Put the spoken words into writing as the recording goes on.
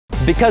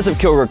Because of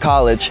Kilgore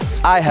College,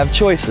 I have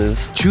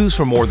choices. Choose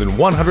from more than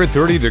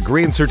 130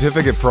 degree and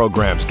certificate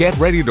programs. Get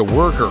ready to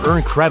work or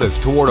earn credits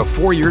toward a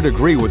 4-year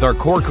degree with our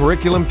core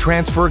curriculum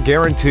transfer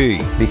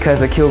guarantee.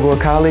 Because of Kilgore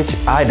College,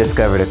 I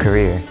discovered a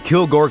career.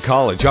 Kilgore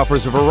College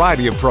offers a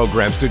variety of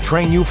programs to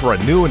train you for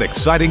a new and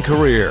exciting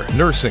career.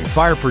 Nursing,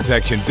 fire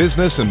protection,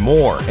 business, and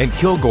more. And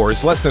Kilgore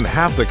is less than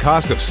half the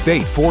cost of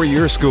state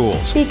 4-year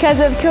schools. Because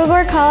of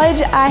Kilgore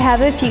College, I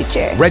have a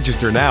future.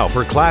 Register now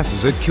for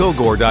classes at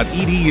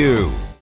kilgore.edu.